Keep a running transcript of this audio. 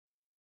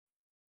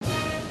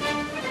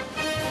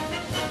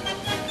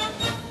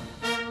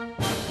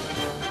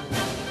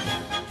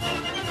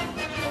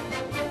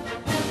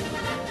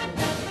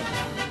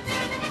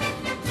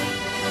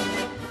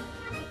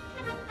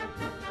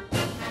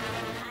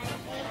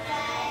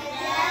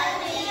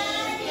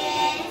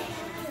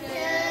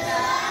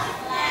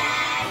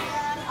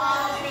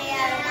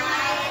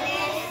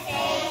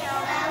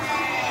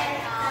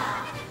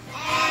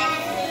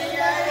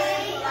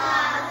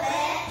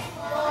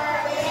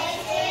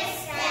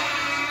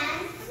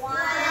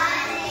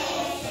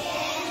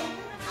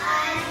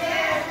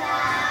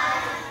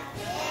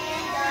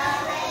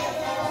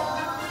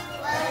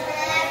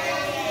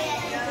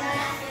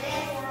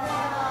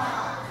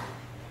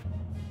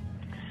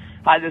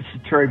Hi, this is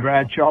Terry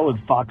Bradshaw with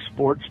Fox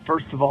Sports.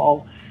 First of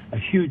all, a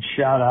huge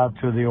shout out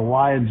to the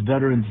Hawaiians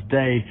Veterans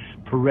Day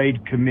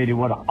Parade Committee.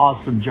 What an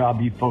awesome job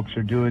you folks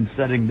are doing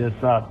setting this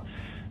up.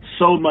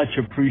 So much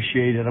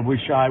appreciated. I wish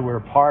I were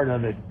a part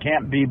of it.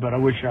 Can't be, but I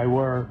wish I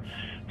were.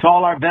 To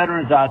all our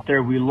veterans out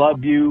there, we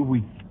love you.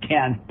 We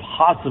can't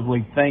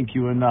possibly thank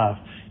you enough.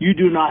 You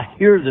do not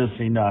hear this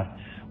enough.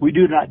 We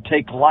do not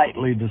take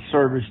lightly the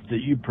service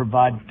that you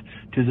provide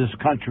to this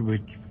country,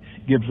 which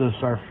gives us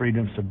our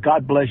freedom. So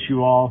God bless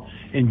you all.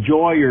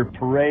 Enjoy your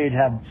parade.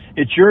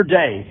 It's your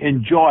day.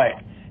 Enjoy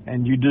it.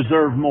 And you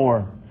deserve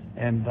more.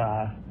 And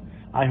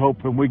I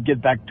hope when we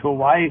get back to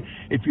Hawaii,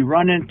 if you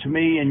run into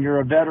me and you're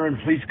a veteran,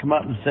 please come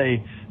up and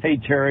say, "Hey,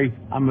 Terry,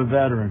 I'm a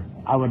veteran."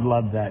 I would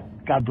love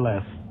that. God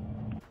bless.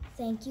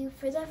 Thank you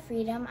for the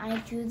freedom. I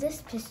drew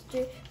this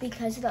picture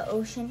because the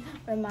ocean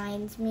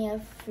reminds me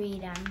of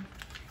freedom.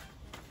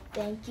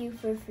 Thank you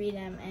for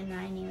freedom, and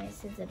my name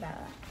is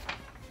Isabella.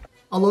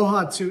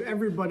 Aloha to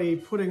everybody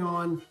putting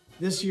on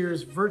this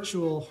year's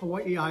virtual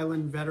Hawaii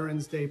Island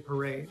Veterans Day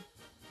Parade.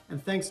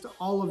 And thanks to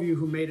all of you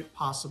who made it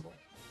possible.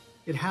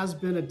 It has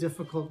been a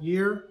difficult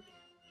year,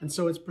 and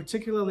so it's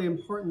particularly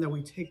important that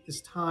we take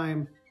this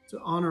time to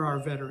honor our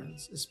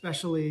veterans,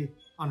 especially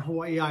on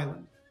Hawaii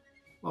Island.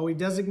 While we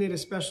designate a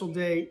special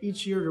day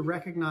each year to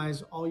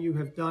recognize all you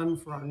have done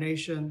for our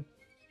nation,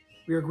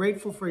 we are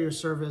grateful for your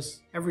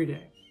service every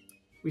day.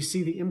 We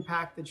see the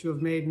impact that you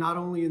have made not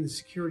only in the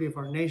security of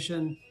our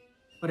nation,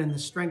 but in the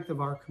strength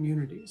of our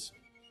communities.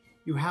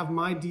 You have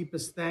my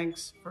deepest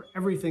thanks for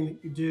everything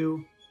that you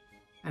do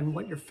and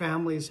what your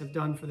families have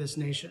done for this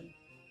nation.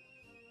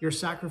 Your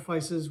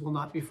sacrifices will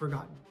not be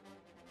forgotten.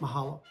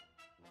 Mahalo.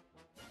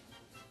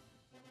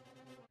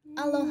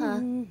 Aloha.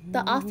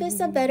 The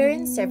Office of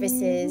Veteran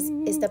Services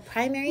is the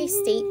primary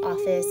state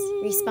office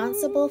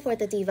responsible for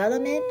the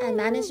development and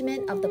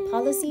management of the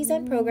policies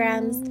and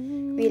programs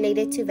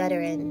related to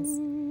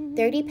veterans,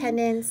 their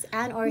dependents,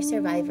 and/or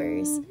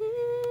survivors.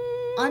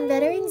 On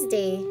Veterans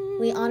Day,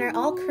 we honor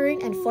all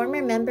current and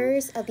former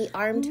members of the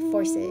armed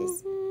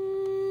forces.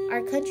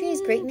 Our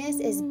country's greatness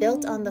is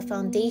built on the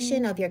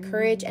foundation of your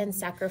courage and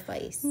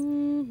sacrifice.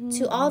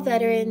 To all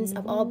veterans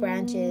of all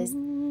branches,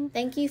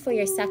 thank you for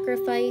your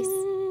sacrifice,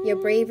 your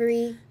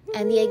bravery,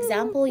 and the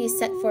example you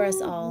set for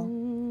us all.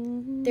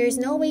 There is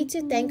no way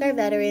to thank our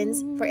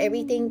veterans for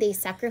everything they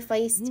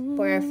sacrificed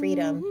for our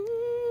freedom.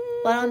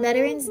 But on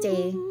Veterans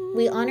Day,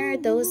 we honor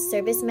those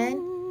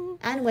servicemen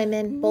and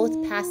women,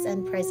 both past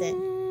and present.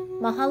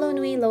 Mahalo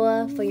nui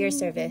loa for your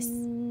service.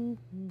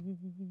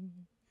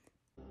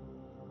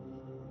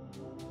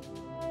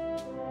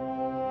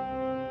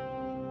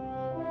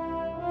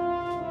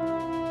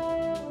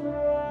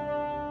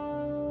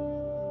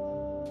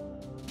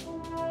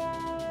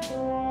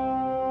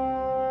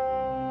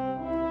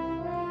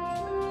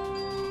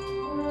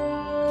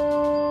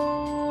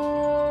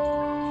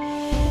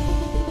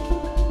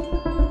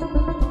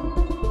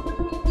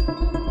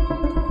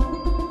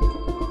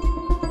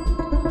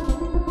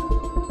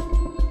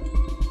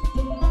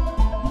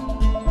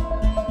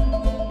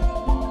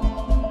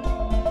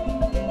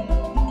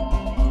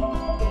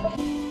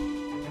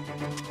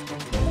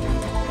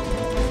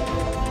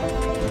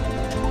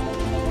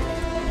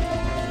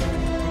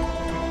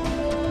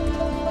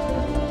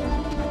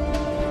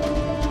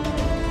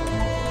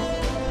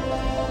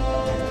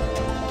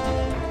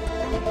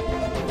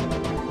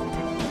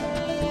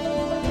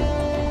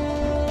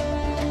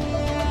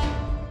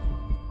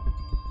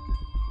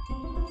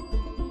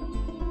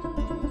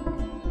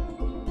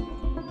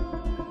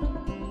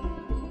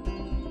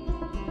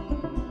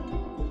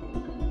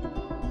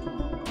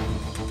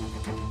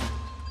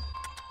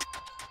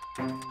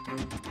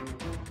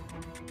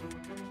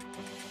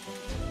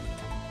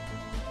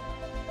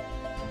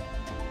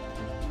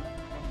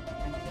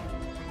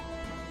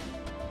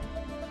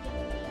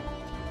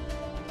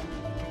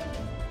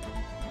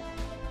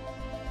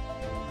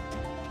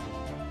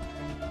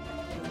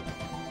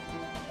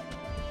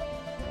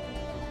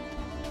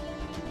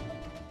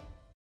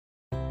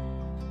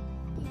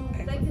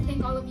 I'd like to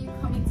thank all of you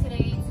coming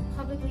today to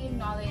publicly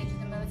acknowledge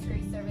the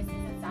military services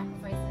and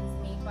sacrifices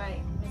made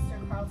by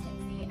Mr. Carl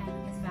Tinsley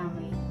and his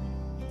family.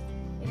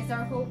 It is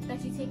our hope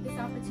that you take this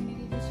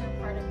opportunity to share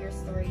part of your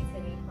story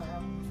today,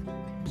 Carl.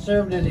 You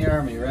served in the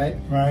Army, right?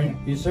 Right.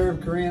 You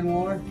served Korean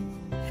War?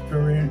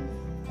 Korean,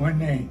 when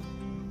they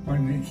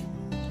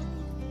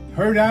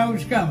heard I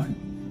was coming.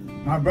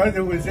 My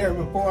brother was there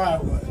before I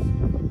was.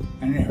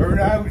 And they heard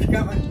I was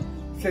coming.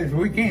 Says,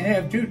 we can't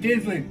have two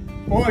Tinsley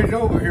boys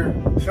over here,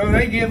 so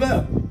they give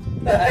up.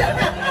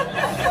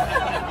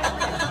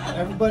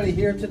 Everybody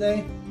here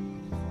today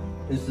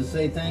is to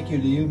say thank you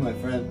to you, my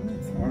friend.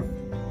 Well,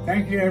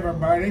 thank you,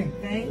 everybody.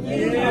 Thank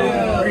you.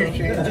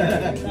 Appreciate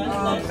it.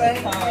 Oh,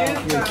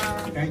 thank you.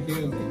 Thank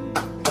you.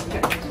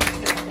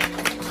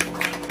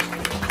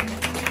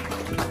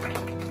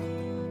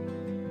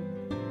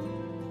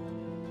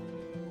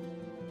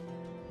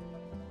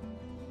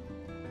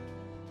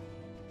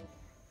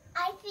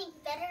 I think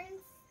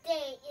Veterans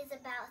Day is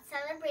about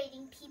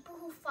celebrating people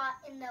who fought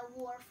in the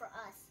war for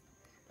us,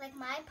 like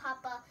my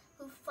papa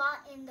who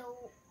fought in the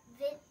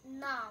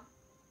Vietnam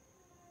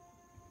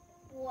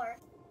War.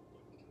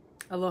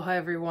 Aloha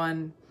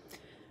everyone.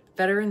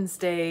 Veterans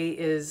Day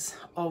is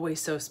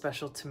always so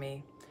special to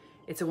me.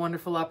 It's a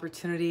wonderful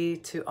opportunity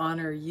to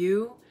honor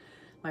you,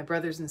 my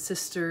brothers and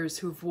sisters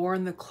who've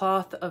worn the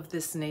cloth of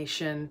this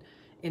nation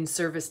in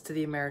service to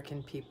the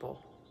American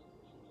people.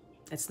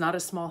 It's not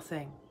a small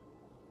thing.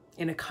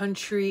 In a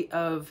country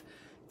of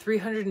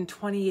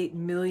 328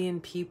 million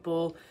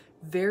people,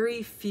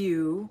 very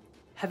few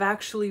have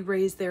actually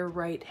raised their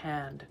right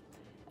hand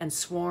and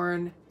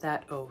sworn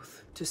that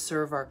oath to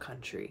serve our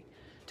country,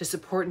 to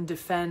support and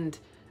defend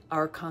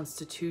our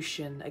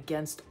Constitution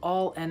against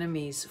all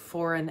enemies,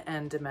 foreign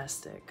and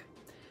domestic,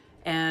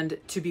 and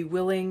to be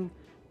willing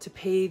to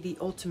pay the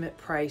ultimate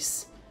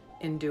price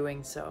in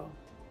doing so.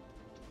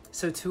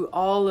 So to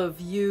all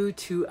of you,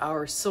 to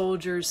our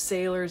soldiers,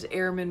 sailors,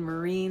 airmen,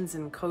 Marines,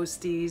 and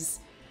coasties,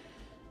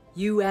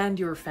 you and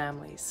your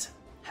families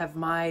have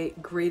my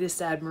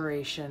greatest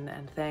admiration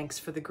and thanks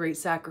for the great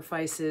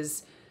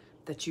sacrifices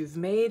that you've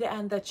made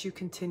and that you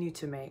continue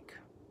to make.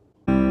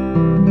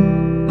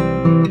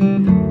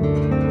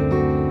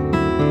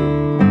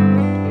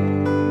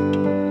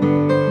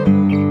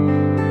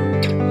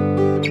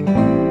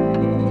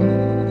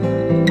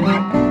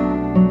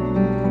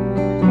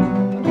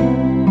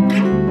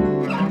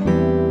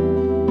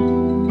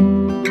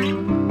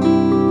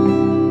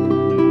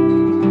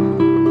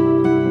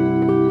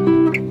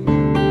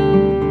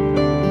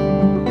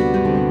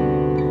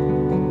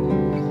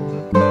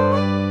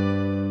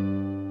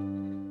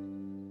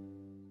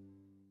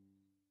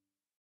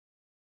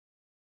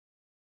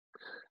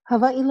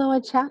 Hawaii Loa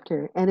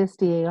Chapter,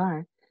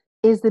 NSDAR,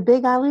 is the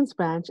Big Islands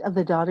branch of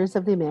the Daughters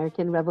of the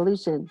American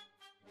Revolution,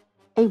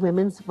 a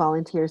women's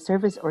volunteer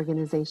service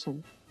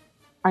organization.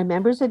 Our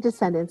members are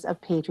descendants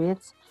of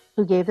patriots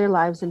who gave their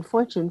lives and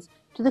fortunes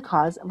to the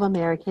cause of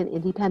American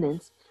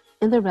independence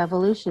in the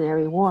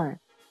Revolutionary War.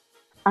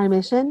 Our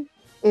mission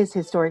is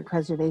historic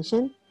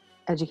preservation,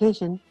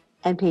 education,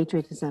 and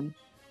patriotism.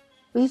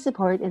 We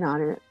support and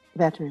honor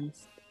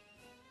veterans.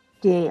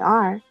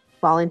 DAR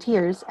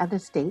volunteers at the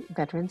State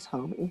Veterans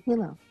Home in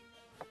Hilo.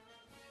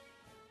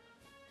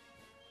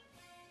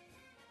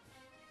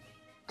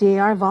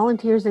 DAR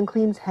volunteers and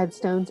cleans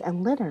headstones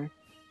and litter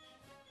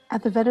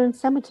at the veteran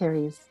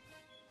cemeteries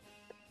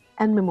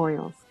and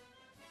memorials.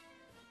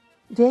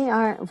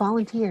 DAR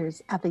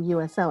volunteers at the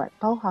USO at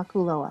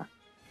Pohakuloa.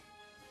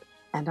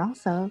 And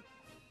also,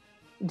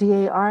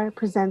 DAR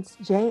presents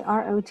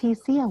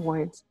JROTC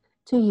awards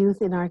to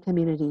youth in our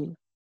community.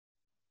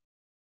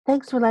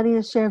 Thanks for letting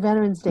us share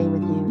Veterans Day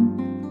with you.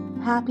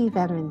 Happy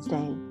Veterans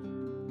Day.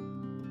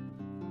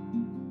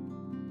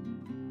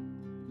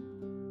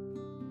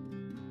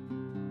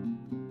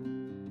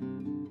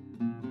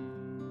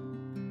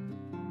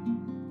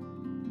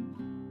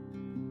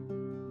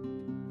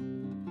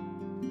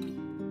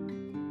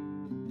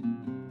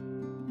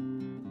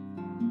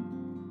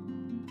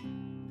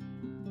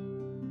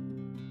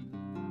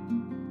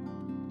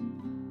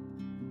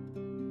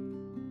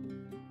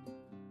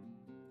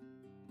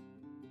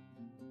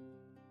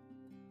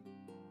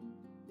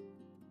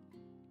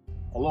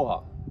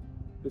 Aloha.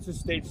 This is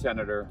State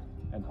Senator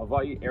and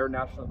Hawaii Air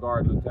National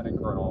Guard Lieutenant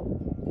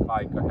Colonel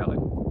Kai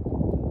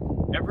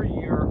Kahele. Every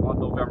year on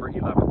November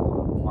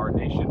 11th, our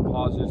nation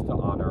pauses to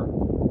honor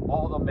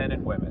all the men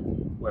and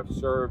women who have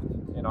served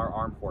in our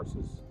armed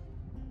forces,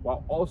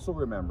 while also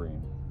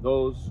remembering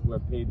those who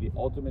have paid the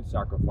ultimate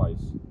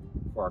sacrifice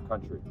for our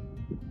country.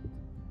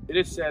 It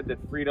is said that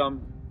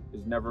freedom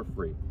is never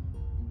free.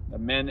 The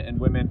men and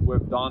women who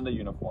have donned the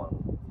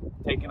uniform,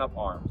 taken up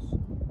arms,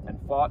 and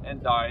fought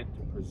and died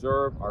to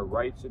preserve our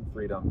rights and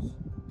freedoms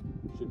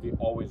should be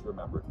always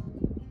remembered.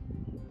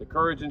 The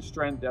courage and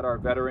strength that our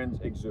veterans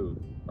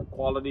exude are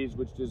qualities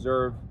which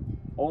deserve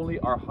only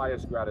our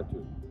highest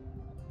gratitude.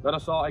 Let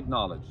us all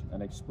acknowledge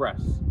and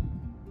express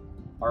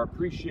our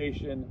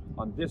appreciation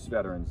on this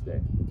Veterans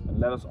Day, and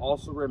let us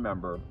also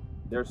remember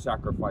their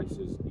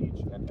sacrifices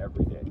each and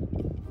every day.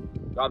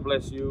 God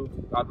bless you,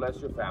 God bless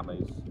your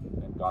families,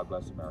 and God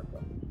bless America.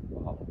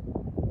 Mahalo.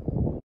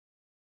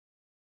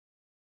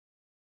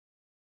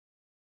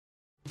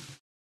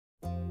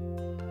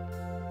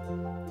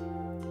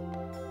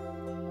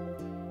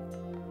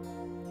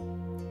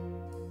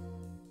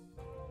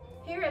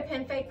 Here at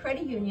PenFed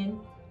Credit Union,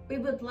 we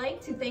would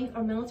like to thank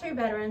our military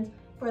veterans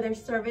for their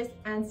service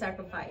and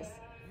sacrifice.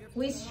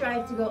 We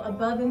strive to go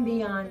above and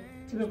beyond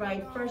to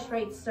provide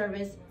first-rate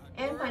service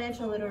and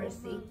financial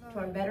literacy to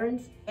our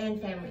veterans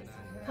and families.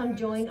 Come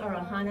join our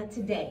Ohana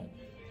today.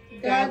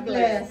 God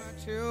bless.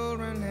 My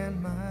children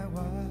and my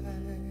wife.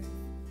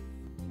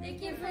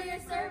 Thank you for your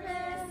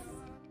service.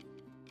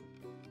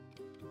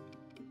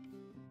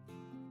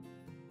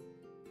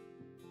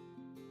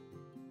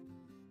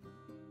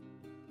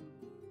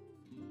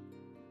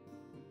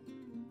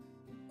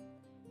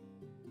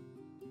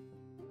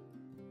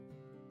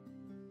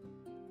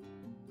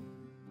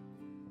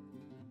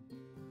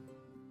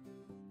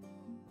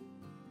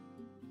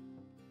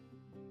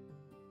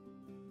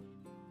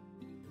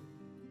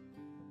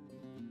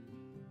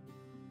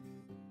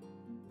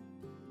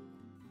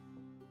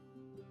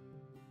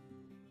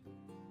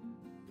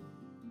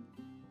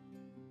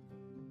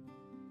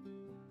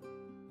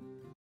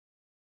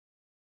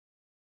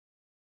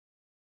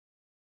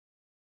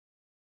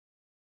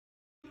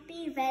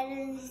 Happy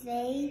Veterans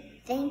Day.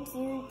 Thank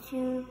you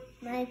to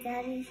my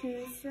daddy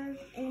who served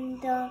in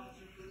the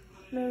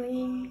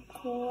Marine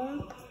Corps.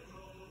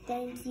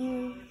 Thank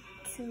you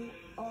to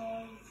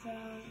all the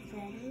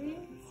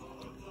veterans.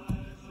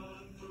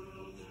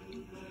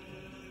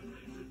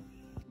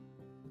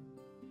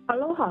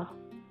 Aloha.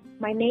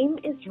 My name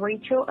is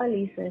Rachel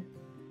Alises.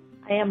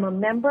 I am a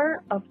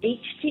member of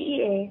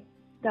HGEA,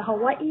 the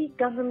Hawaii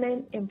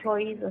Government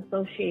Employees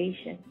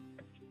Association.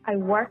 I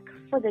work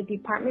for the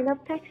Department of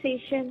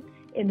Taxation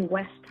in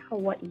West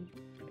Hawaii.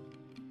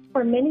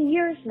 For many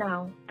years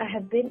now, I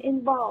have been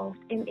involved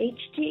in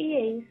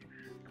HGEA's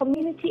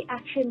Community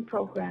Action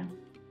Program.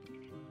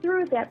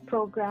 Through that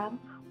program,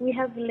 we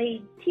have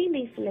laid tea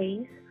leaf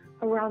lays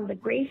around the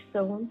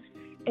gravestones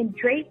and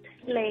draped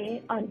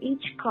lei on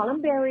each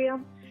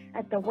columbarium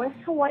at the West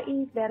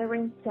Hawaii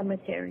Veterans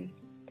Cemetery,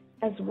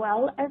 as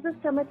well as the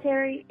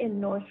cemetery in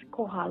North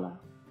Kohala.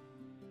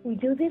 We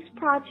do this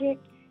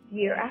project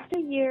year after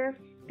year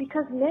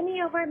because many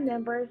of our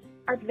members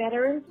are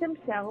veterans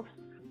themselves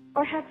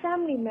or have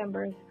family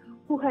members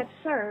who have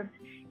served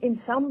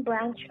in some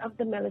branch of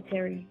the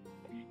military.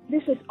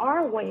 This is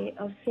our way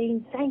of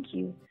saying thank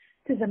you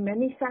to the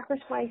many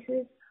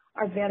sacrifices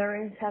our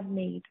veterans have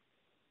made.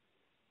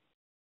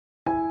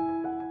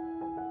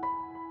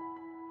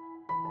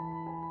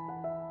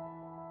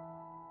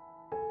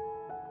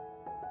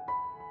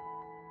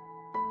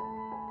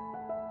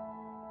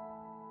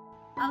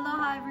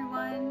 Aloha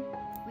everyone!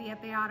 We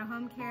at Beata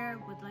Home Care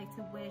would like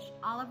to wish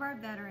all of our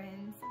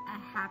veterans a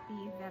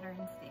happy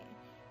Veterans Day.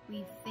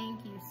 We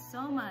thank you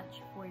so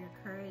much for your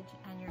courage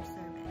and your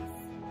service.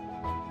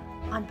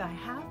 On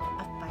behalf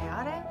of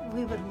Beata,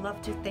 we would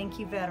love to thank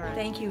you, veterans.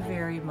 Thank you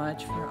very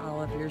much for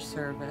all of your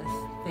service.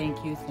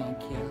 Thank you,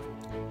 thank you.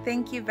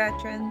 Thank you,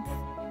 veterans.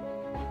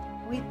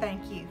 We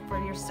thank you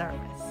for your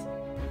service.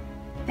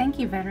 Thank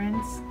you,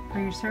 veterans, for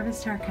your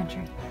service to our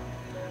country.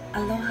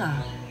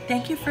 Aloha.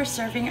 Thank you for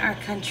serving our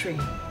country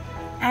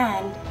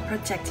and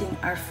protecting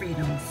our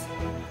freedoms.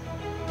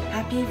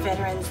 Happy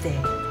Veterans Day.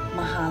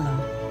 Mahalo.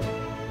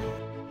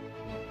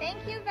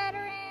 Thank you,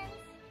 veterans.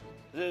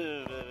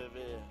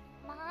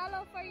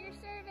 Mahalo for your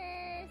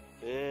service.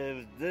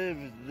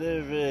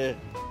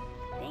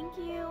 Thank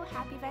you.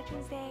 Happy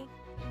Veterans Day.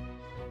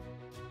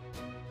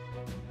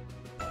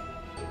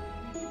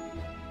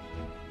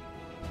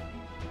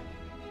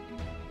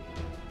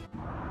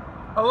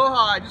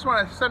 Aloha, I just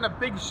want to send a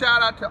big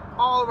shout out to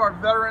all of our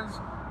veterans,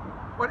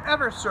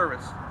 whatever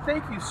service.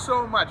 Thank you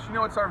so much. You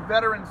know, it's our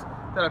veterans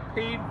that have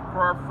paid for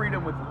our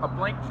freedom with a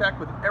blank check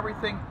with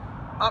everything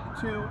up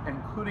to and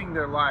including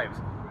their lives.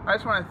 I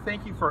just want to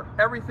thank you for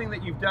everything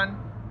that you've done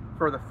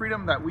for the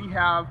freedom that we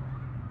have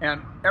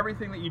and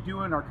everything that you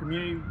do in our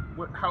community,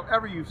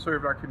 however you've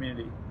served our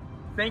community.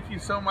 Thank you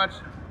so much.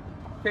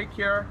 Take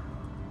care,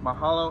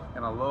 mahalo,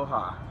 and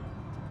aloha.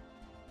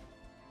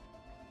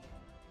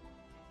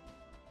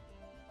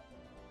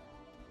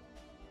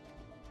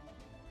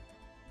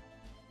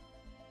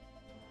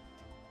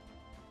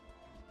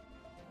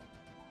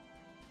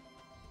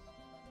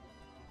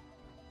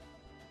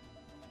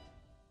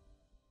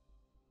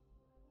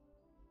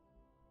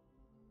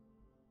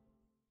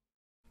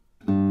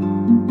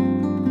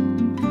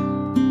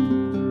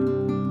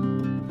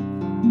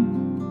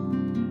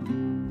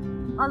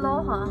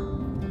 Aloha.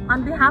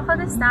 On behalf of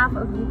the staff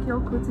of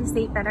Yukio Kutu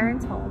State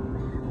Veterans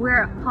Home, we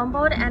are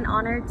humbled and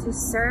honored to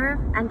serve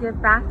and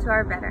give back to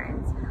our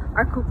veterans,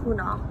 our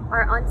kupuna,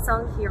 our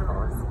unsung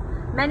heroes,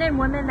 men and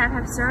women that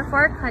have served for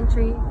our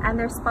country and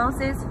their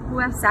spouses who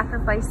have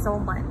sacrificed so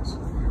much.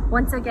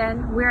 Once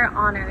again, we are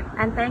honored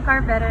and thank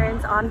our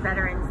veterans on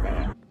Veterans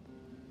Day.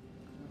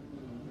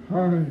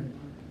 Hi,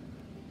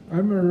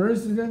 I'm a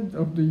resident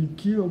of the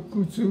Yukio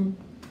Kutu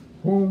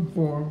Home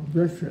for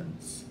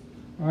Veterans.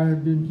 I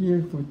have been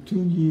here for 2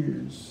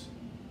 years,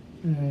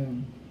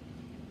 and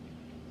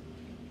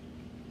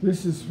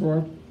this is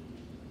what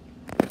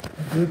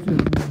a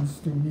veteran means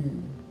to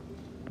me.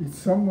 It's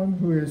someone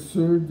who has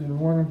served in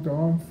one of the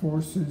armed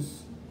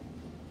forces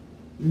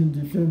in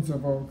defense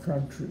of our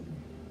country.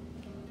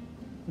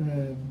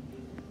 And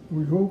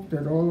we hope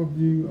that all of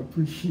you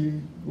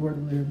appreciate what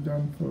we have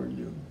done for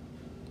you.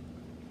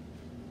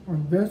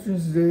 On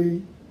Veterans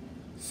Day,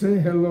 say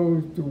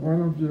hello to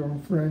one of your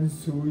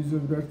friends who is a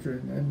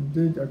veteran and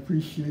they'd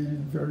appreciate it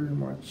very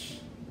much.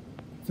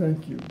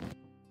 Thank you.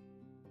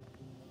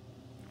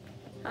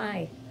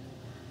 Hi,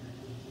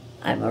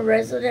 I'm a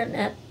resident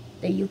at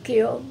the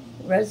Yukio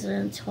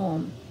Residence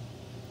Home,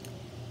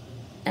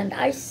 and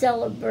I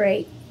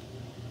celebrate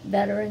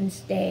Veterans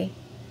Day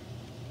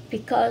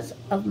because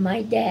of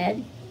my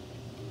dad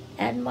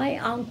and my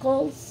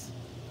uncles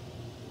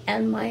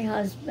and my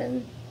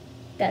husband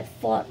that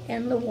fought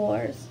in the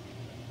wars.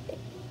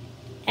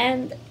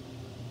 And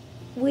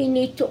we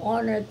need to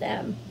honor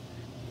them.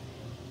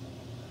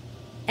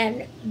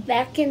 And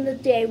back in the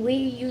day, we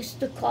used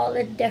to call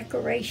it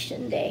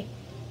Decoration Day.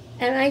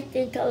 And I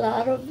think a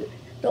lot of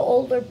the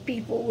older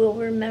people will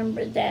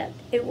remember that.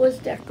 It was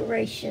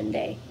Decoration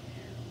Day.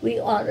 We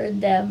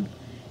honored them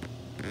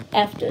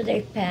after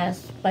they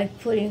passed by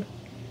putting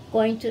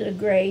going to the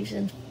graves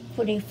and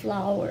putting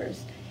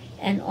flowers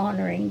and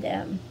honoring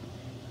them.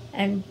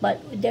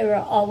 But they were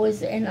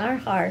always in our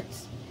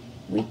hearts.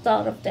 We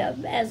thought of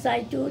them as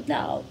I do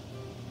now.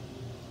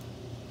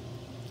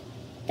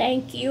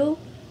 Thank you.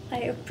 I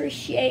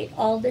appreciate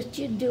all that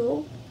you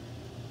do.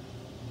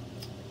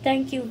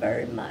 Thank you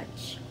very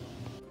much.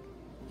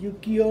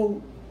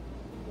 Yukio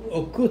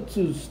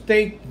Okutsu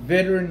State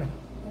Veteran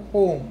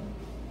Home.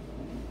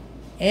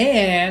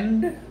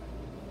 And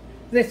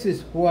this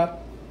is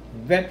what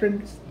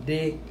Veterans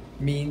Day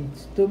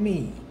means to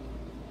me.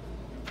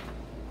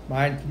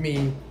 Reminds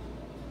me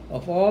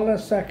of all the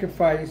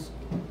sacrifice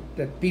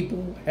that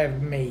people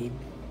have made.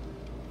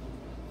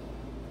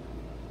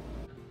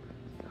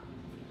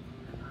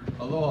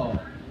 Aloha.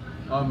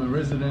 I'm a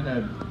resident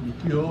at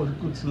Yukio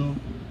Okutsu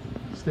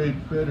State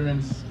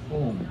Veterans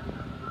Home.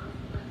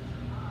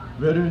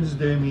 Veterans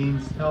Day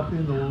means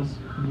helping those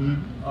who need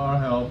our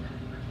help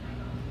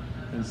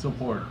and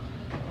support.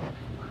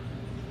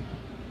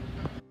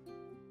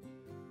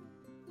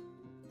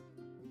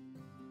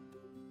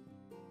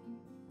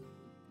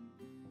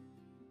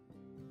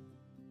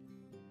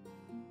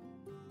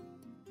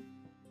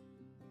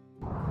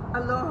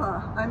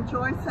 Aloha, I'm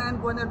Joy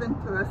San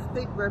Buenaventura,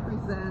 State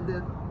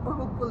Representative, or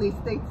hopefully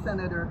State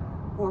Senator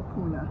for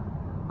Puna.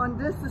 On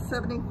this, the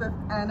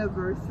 75th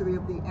anniversary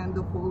of the end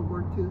of World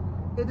War II,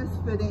 it is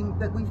fitting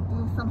that we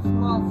do some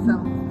small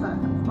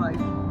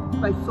self-sacrifice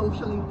by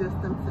socially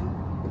distancing,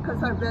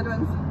 because our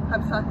veterans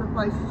have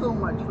sacrificed so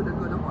much for the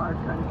good of our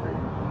country.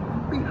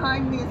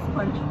 Behind me is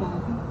punch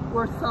bowls,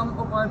 where some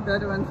of our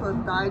veterans who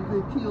have died in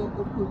the Yukio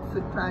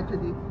Okutsu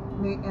tragedy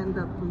may end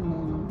up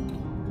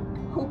remaining.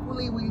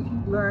 Hopefully we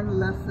learn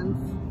lessons,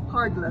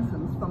 hard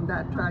lessons from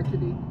that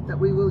tragedy that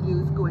we will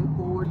use going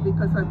forward,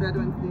 because our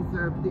veterans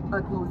deserve the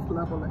utmost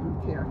level of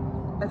care.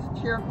 As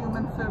Chair of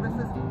Human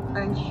Services,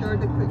 I ensure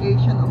the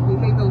creation of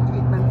behavioral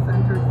treatment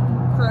centers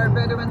so our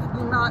veterans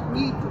do not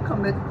need to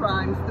commit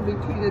crimes to be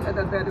treated at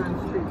a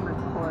veterans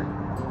treatment court.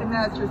 And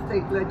as your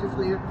state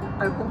legislator,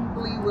 I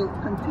hopefully will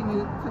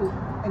continue to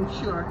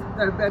ensure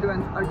that our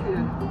veterans are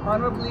treated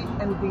honorably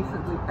and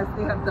decently, as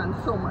they have done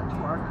so much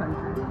for our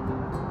country.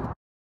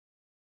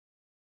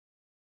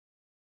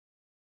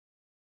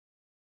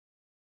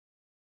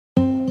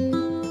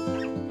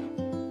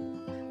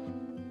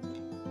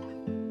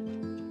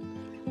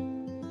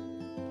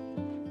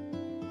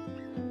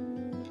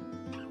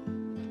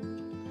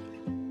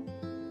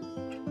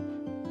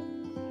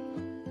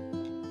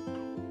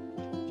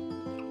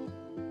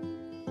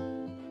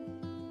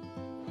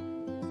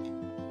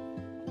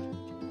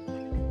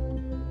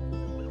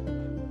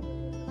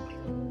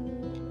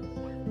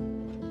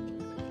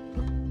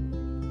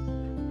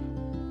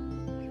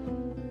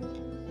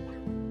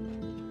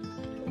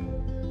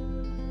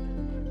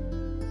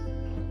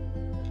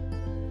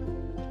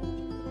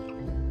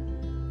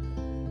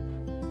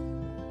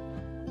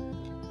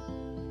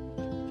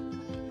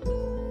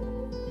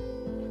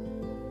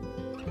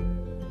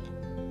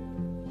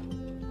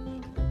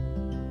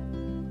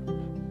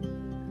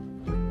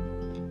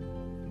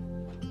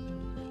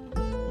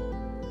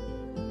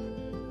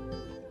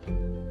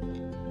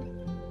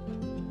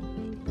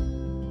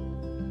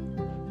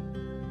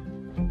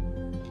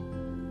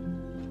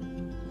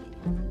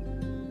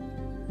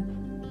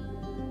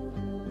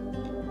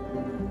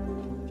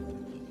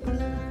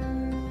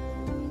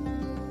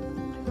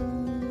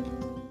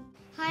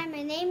 Hi,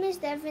 my name is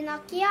Devin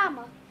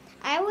Akiyama.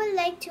 I would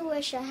like to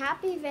wish a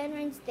happy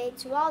Veterans Day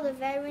to all the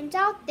veterans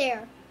out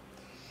there.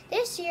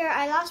 This year,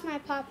 I lost my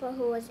papa,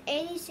 who was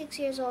 86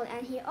 years old,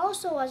 and he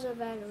also was a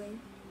veteran.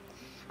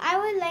 I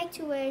would like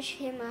to wish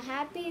him a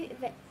happy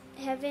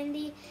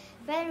Heavenly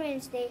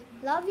Veterans Day.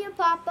 Love you,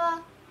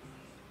 Papa.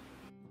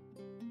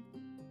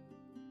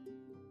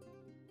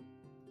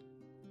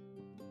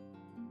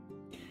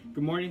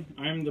 Good morning.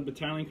 I am the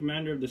battalion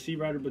commander of the Sea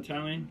Rider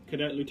Battalion,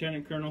 Cadet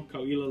Lieutenant Colonel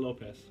Kauila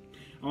Lopez.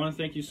 I want to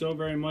thank you so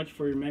very much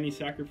for your many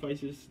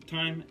sacrifices,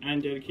 time,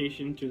 and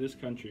dedication to this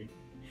country.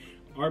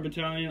 Our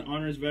battalion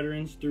honors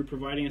veterans through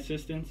providing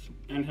assistance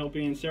and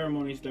helping in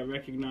ceremonies that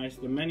recognize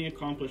the many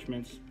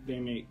accomplishments they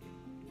make.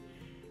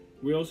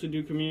 We also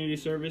do community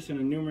service in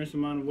a numerous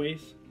amount of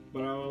ways,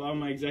 but I will allow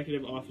my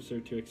executive officer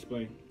to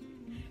explain.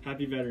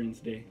 Happy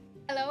Veterans Day.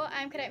 Hello,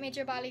 I'm Cadet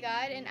Major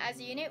Baligad, and as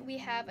a unit, we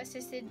have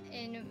assisted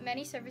in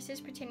many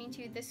services pertaining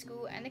to the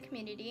school and the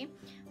community.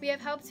 We have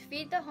helped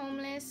feed the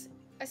homeless,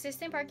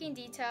 assist in parking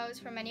details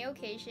for many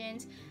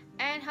occasions,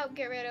 and help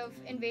get rid of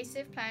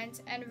invasive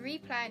plants and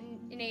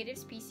replant native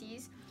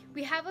species.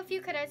 We have a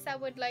few cadets that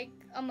would like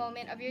a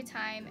moment of your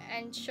time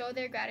and show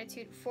their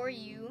gratitude for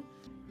you.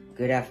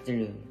 Good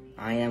afternoon.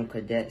 I am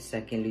Cadet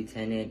 2nd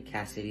Lieutenant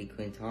Cassidy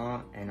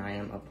Quintal, and I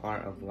am a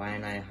part of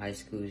Waianae High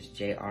School's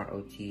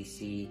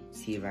JROTC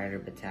Sea Rider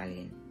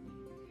Battalion.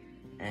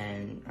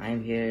 And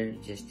I'm here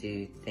just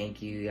to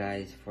thank you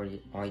guys for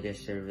all your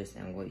service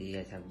and what you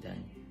guys have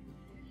done,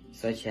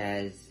 such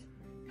as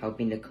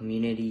helping the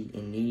community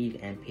in need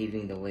and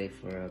paving the way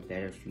for a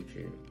better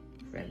future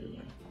for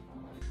everyone.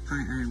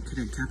 Hi, I am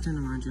Cadet Captain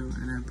Amanjo,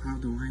 and I'm proud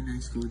of the Hawaiian High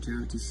School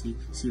JROTC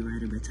Sea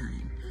Rider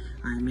Battalion.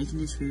 I am making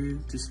this video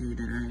to say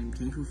that I am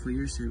thankful for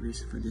your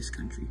service for this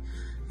country.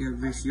 You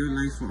have risked your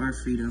life for our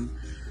freedom,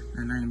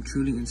 and I am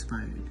truly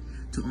inspired.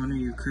 To honor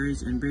your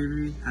courage and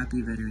bravery,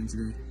 Happy Veterans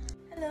Day.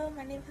 Hello,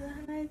 my name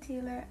is Hannah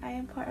Taylor. I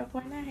am part of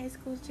Hawaiian High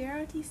School's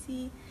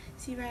JROTC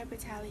Sea Rider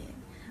Battalion.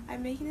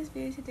 I'm making this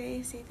video today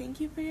to say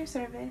thank you for your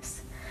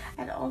service,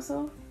 and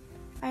also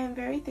I am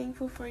very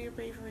thankful for your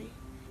bravery.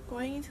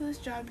 Going into this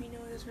job, you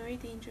know it is very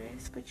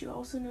dangerous, but you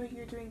also know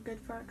you're doing good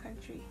for our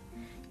country.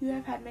 You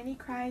have had many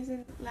cries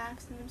and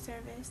laughs in the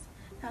service.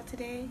 Now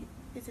today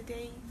is a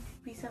day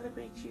we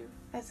celebrate you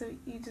as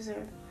you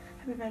deserve.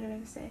 Happy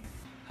Veterans Day.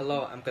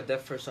 Hello, I'm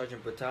Cadet First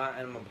Sergeant Bata,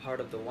 and I'm a part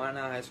of the Hawaiian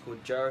High School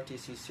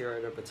JROTC Sea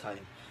Rider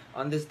Battalion.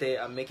 On this day,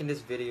 I'm making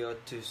this video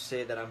to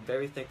say that I'm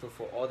very thankful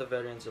for all the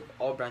veterans of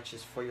all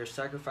branches for your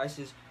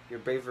sacrifices, your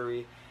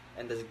bravery,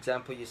 and the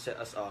example you set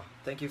us all.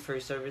 Thank you for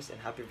your service, and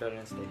Happy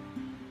Veterans Day.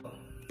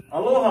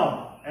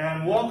 Aloha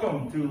and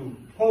welcome to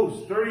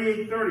Post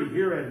 3830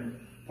 here in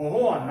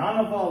Pahoa,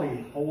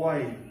 Nanavali,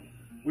 Hawaii.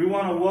 We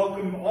want to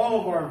welcome all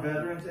of our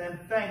veterans and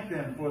thank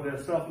them for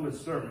their selfless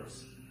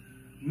service.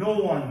 No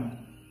one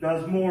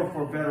does more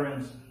for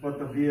veterans but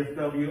the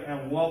VFW,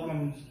 and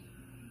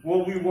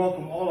we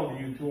welcome all of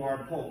you to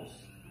our post.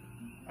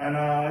 And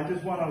I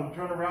just want to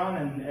turn around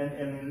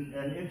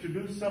and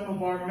introduce some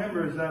of our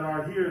members that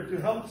are here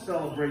to help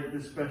celebrate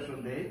this special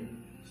day,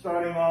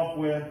 starting off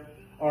with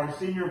our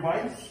senior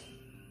vice,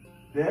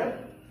 Deb.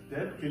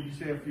 Deb, can you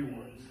say a few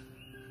words?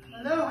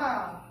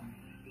 Aloha.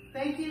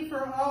 Thank you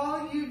for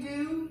all you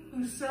do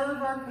who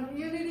serve our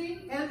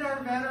community and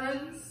our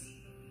veterans.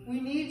 We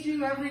need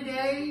you every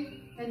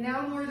day, and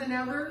now more than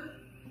ever.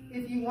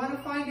 If you want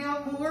to find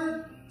out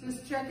more,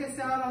 just check us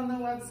out on the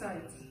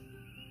websites.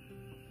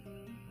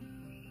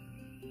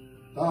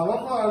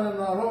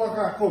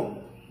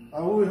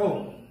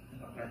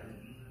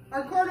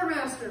 Our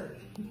quartermaster.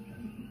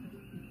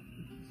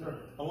 Sir.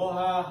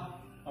 Aloha.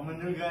 I'm a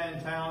new guy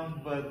in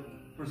town, but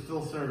we're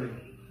still serving.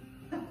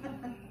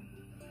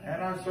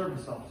 And our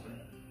service officer.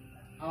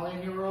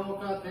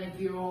 Alehiroka, thank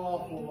you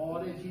all for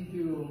all that you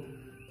do,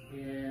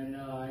 and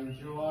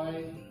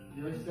enjoy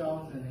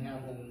yourselves and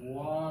have a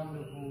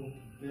wonderful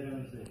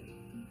Veterans Day.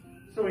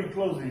 So in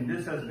closing,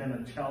 this has been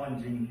a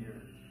challenging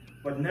year,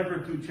 but never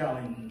too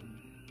challenging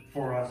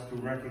for us to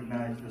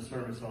recognize the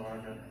service of our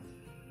veterans.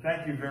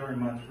 Thank you very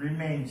much.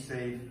 Remain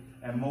safe,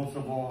 and most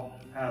of all,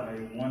 have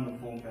a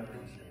wonderful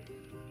Veterans Day.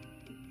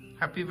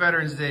 Happy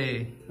Veterans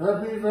Day.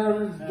 Happy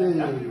Veterans Day.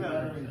 Happy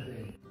Veterans Day.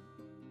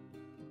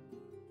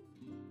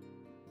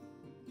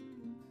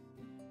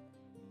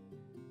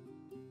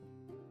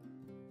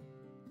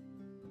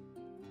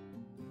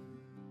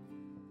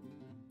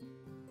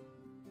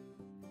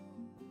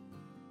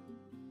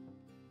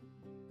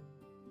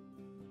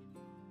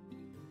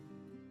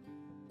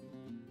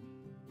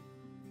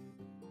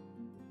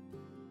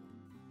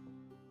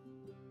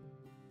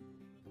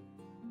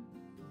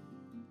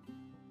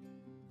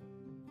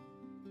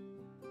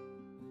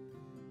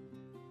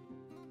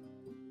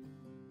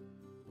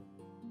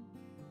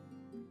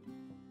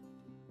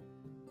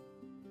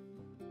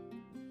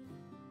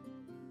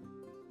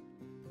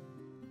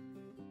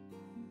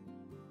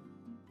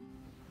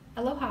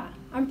 Aloha,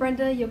 I'm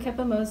Brenda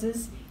Yokepa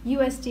Moses,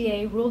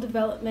 USDA Rural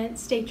Development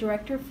State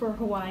Director for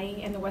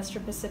Hawaii and the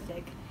Western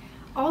Pacific.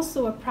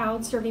 Also a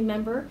proud serving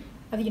member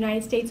of the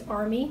United States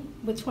Army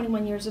with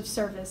 21 years of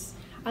service.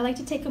 I'd like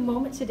to take a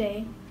moment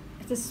today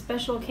at this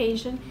special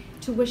occasion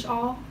to wish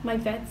all my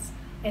vets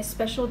a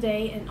special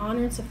day in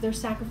honor of their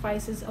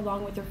sacrifices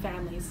along with their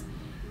families.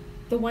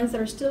 The ones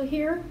that are still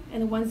here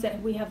and the ones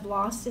that we have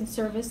lost in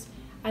service,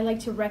 I'd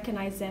like to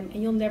recognize them,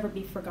 and you'll never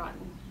be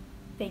forgotten.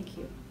 Thank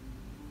you.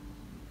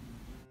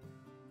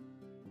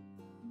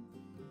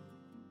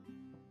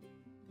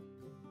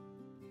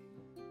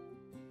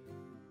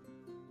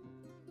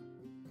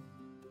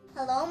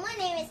 Hello, my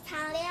name is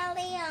Talia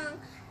Leong.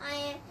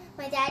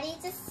 My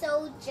daddy's a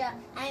soldier.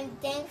 I'm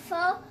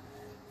thankful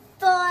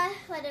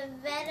for the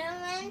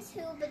veterans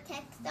who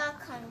protect our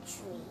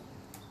country.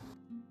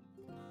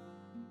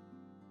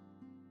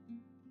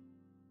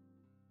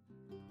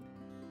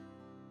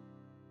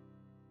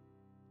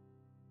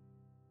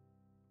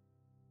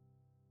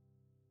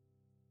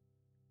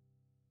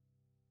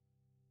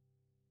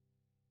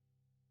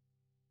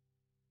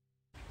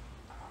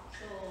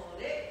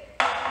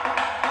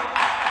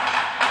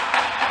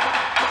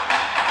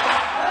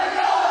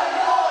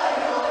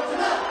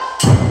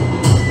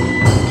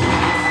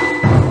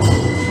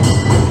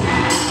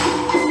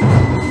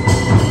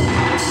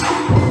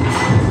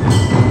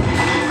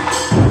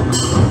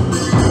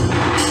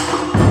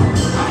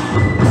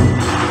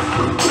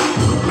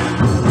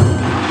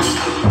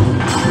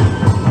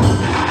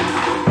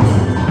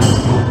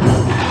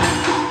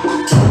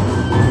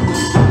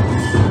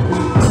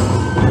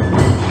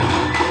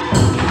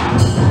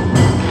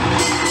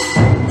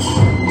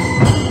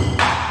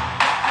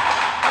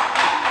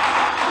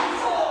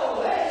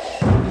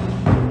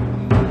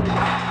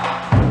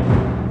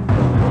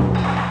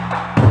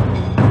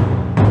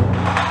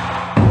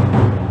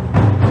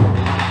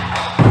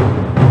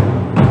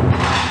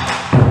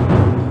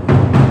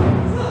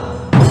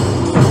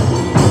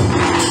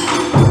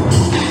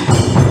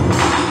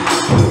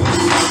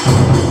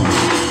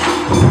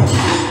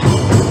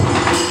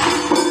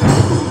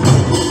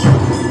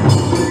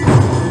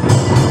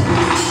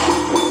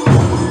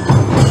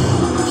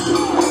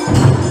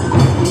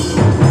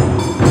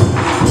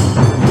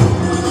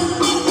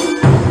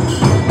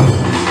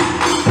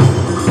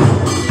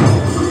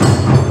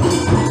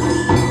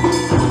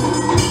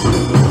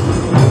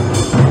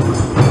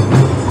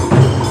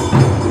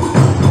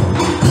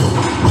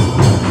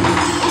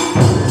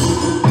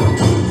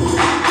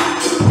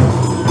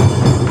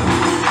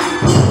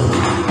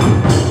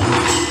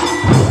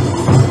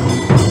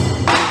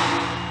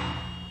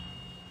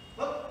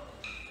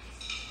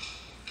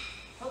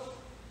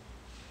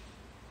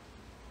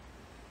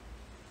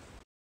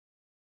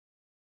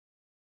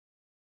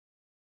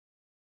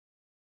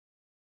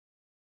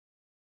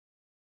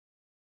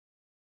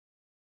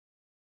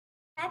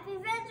 Happy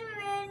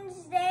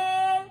Veterans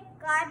Day.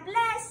 God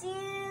bless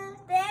you.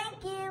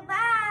 Thank you.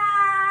 Bye.